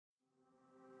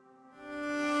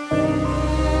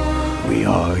We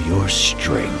are your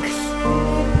strength.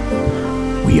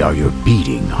 We are your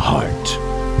beating heart.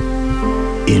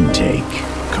 Intake,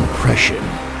 compression,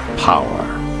 power,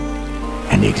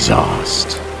 and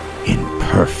exhaust in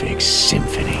perfect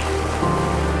symphony.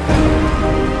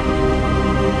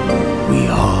 We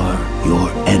are your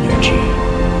energy.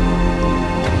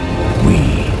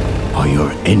 We are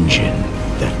your engine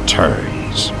that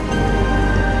turns.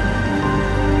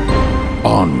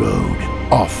 On-road,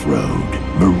 off-road,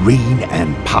 marine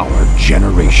and power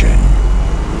generation.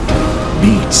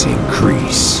 Beats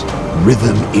increase,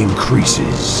 rhythm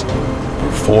increases,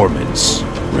 performance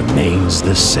remains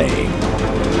the same.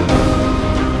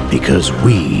 Because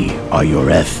we are your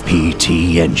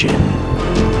FPT engine.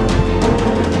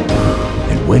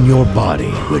 And when your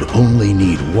body would only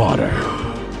need water,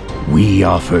 we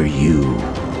offer you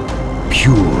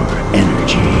pure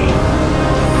energy.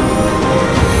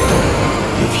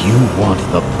 If you want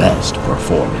the best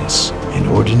performance, an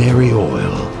ordinary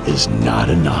oil is not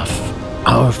enough.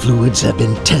 Our fluids have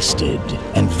been tested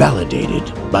and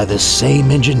validated by the same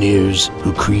engineers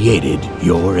who created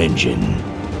your engine.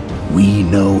 We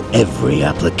know every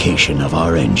application of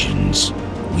our engines.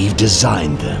 We've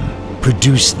designed them,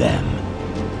 produced them,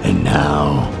 and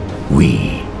now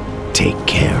we take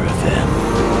care of them.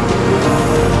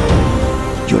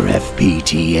 Your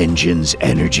FPT engine's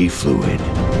energy fluid.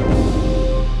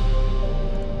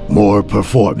 More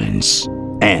performance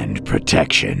and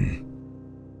protection.